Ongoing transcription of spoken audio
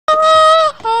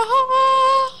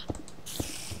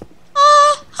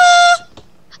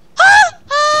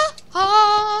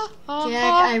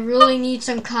need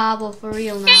some cobble for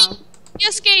real now. He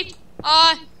escaped.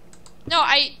 No,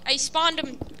 I spawned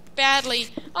him badly.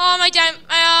 Oh my damn!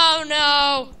 Oh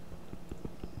no!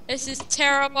 This is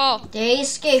terrible. They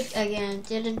escaped again,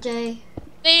 didn't they?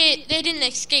 They didn't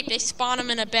escape. They spawned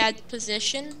him in a bad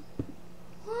position.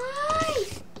 Why?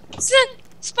 It's a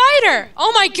spider!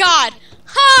 Oh my god!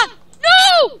 Ha!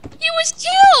 No! He was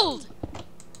killed!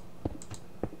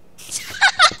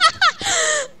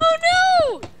 Oh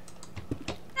no!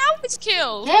 Now he's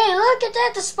killed. Hey, look at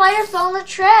that! The spider fell in the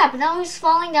trap. Now he's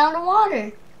falling down the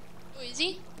water. Oh, is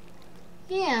he?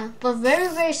 Yeah, but very,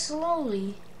 very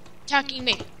slowly. Attacking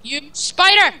me. You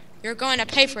spider! You're going to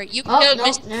pay for it. You Oh, killed no,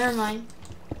 Mr. never mind.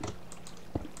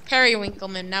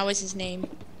 Periwinkleman. That was his name.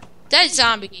 That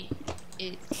zombie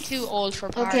is too old for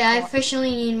parkour. Okay, I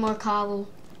officially need more cobble.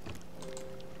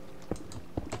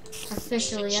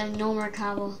 Officially, I have no more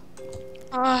cobble.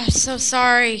 Oh, I'm so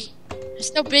sorry. I'm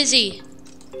so busy.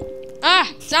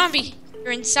 Ah, zombie!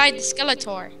 You're inside the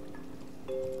Skeletor.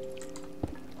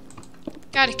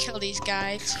 Gotta kill these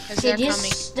guys, because they're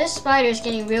coming. This spider's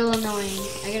getting real annoying.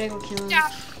 I gotta go kill him.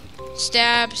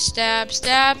 Stab, stab,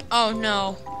 stab. Oh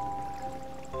no.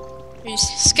 These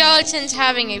skeletons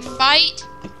having a fight.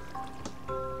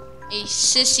 A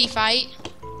sissy fight.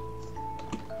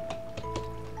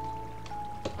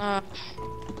 I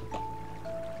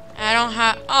don't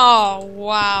have. Oh,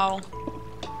 wow.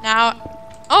 Now.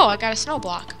 Oh, I got a snow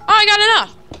block. Oh, I got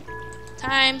enough.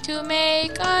 Time to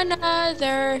make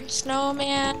another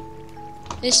snowman.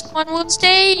 This one will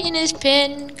stay in his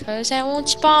pin, cause I won't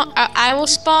spawn. I will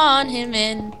spawn him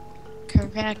in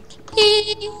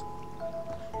correctly.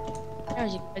 That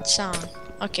was a good song.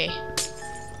 Okay.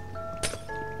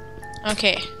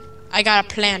 Okay. I got a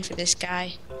plan for this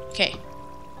guy. Okay.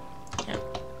 Yeah.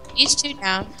 These two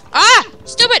down. Ah!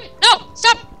 Stupid! No!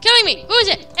 Stop killing me! Who is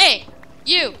it? Hey!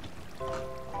 You!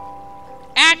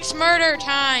 Axe murder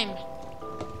time!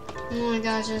 Oh my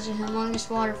gosh, there's a humongous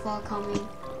waterfall coming.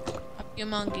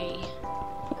 Humongy.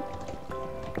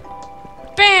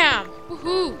 Bam!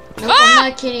 Woohoo! Nope, I'm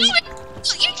not kidding.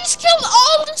 You just killed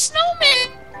all the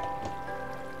snowmen!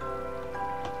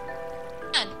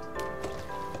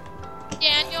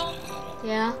 Daniel?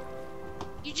 Yeah?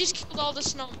 You just killed all the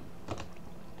snowmen.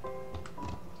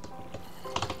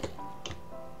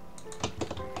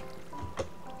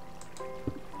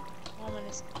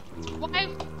 Why?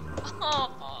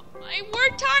 Oh, I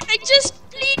worked hard. I just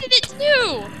completed it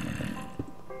too.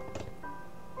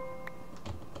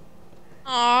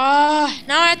 Aw,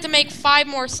 now I have to make 5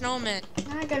 more snowmen.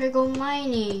 I gotta go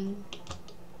mining.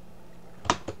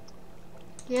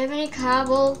 Do you have any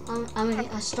cobble?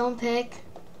 A stone pick.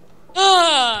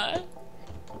 Ah,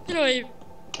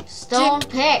 Stone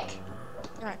pick.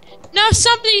 Now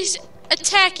somebody's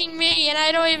attacking me and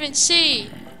I don't even see.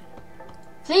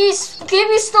 Please, give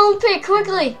me stone pick,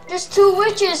 quickly. There's 2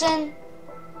 witches and...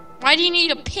 Why do you need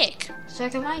a pick? So I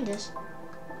can mine this.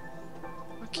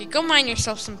 Okay, go mine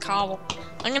yourself some cobble.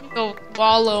 I'm gonna go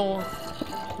wallow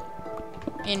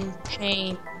in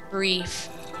pain, grief.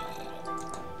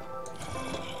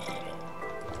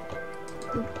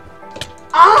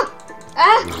 Ah!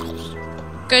 Ah!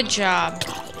 Good job.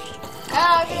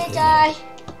 Ah, I'm gonna die.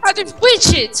 Oh, there's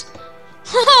witches!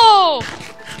 Oh!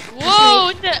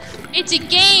 Whoa! It's a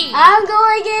game! I'm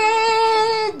going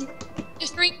in! The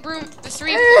three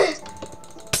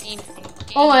game.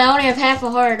 Oh, I only have half a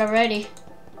heart already.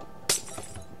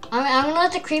 I'm gonna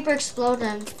let the creeper explode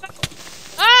them.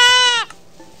 Ah!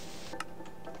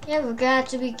 You've got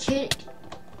to be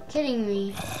kidding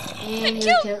me. And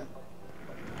you kill.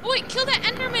 Oh, wait, kill that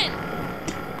Enderman!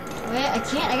 Wait, I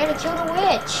can't. I gotta kill the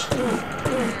witch.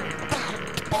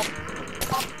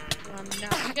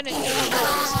 I'm gonna kill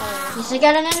this hole. Yes, I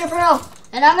got an ender pearl,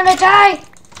 and I'm gonna die.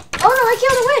 Oh no, I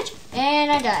killed a witch,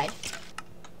 and I died.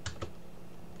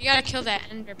 You gotta kill that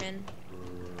Enderman.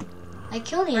 I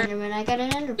killed the enderman. I got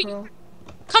an ender pearl.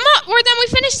 Come up! Then we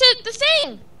finished the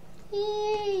thing!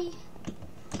 Yay!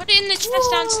 Put it in the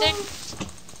chest downstairs.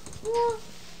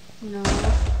 No.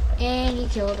 And he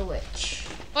killed a witch.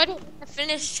 Put it in the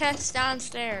finished chest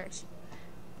downstairs.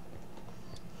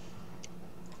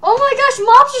 Oh my gosh,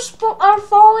 mobs are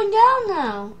falling down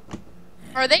now.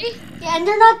 Are they? Yeah, and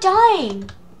they're not dying.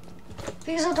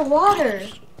 Because of the water.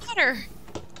 Water.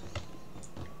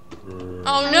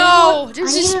 Oh no!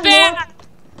 This is bad!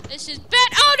 This is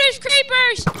bad! Oh, there's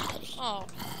creepers! Oh.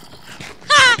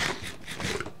 Ha!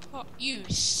 Oh, you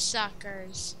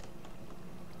suckers.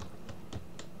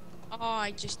 Oh,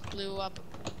 I just blew up.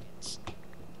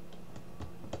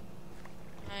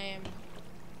 I am...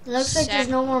 Looks like there's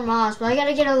no more mobs, but I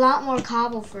gotta get a lot more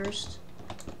cobble first.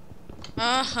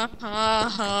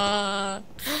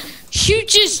 You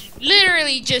just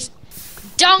literally just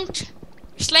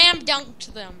slam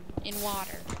dunked them in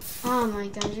water. Oh my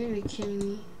god, you're really kidding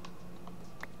me.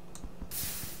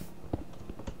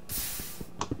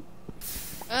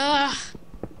 Ugh,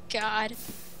 God.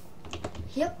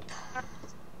 Yep.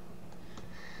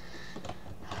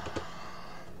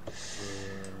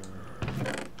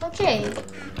 Okay.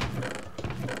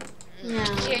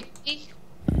 Now, Okay.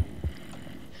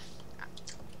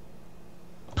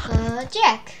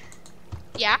 Jack,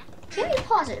 Yeah. can we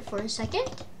pause it for a second?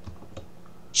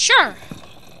 Sure.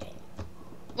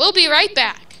 We'll be right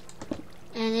back.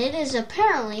 And it is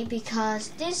apparently because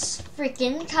this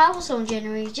freaking cobblestone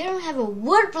generator didn't have a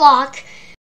wood block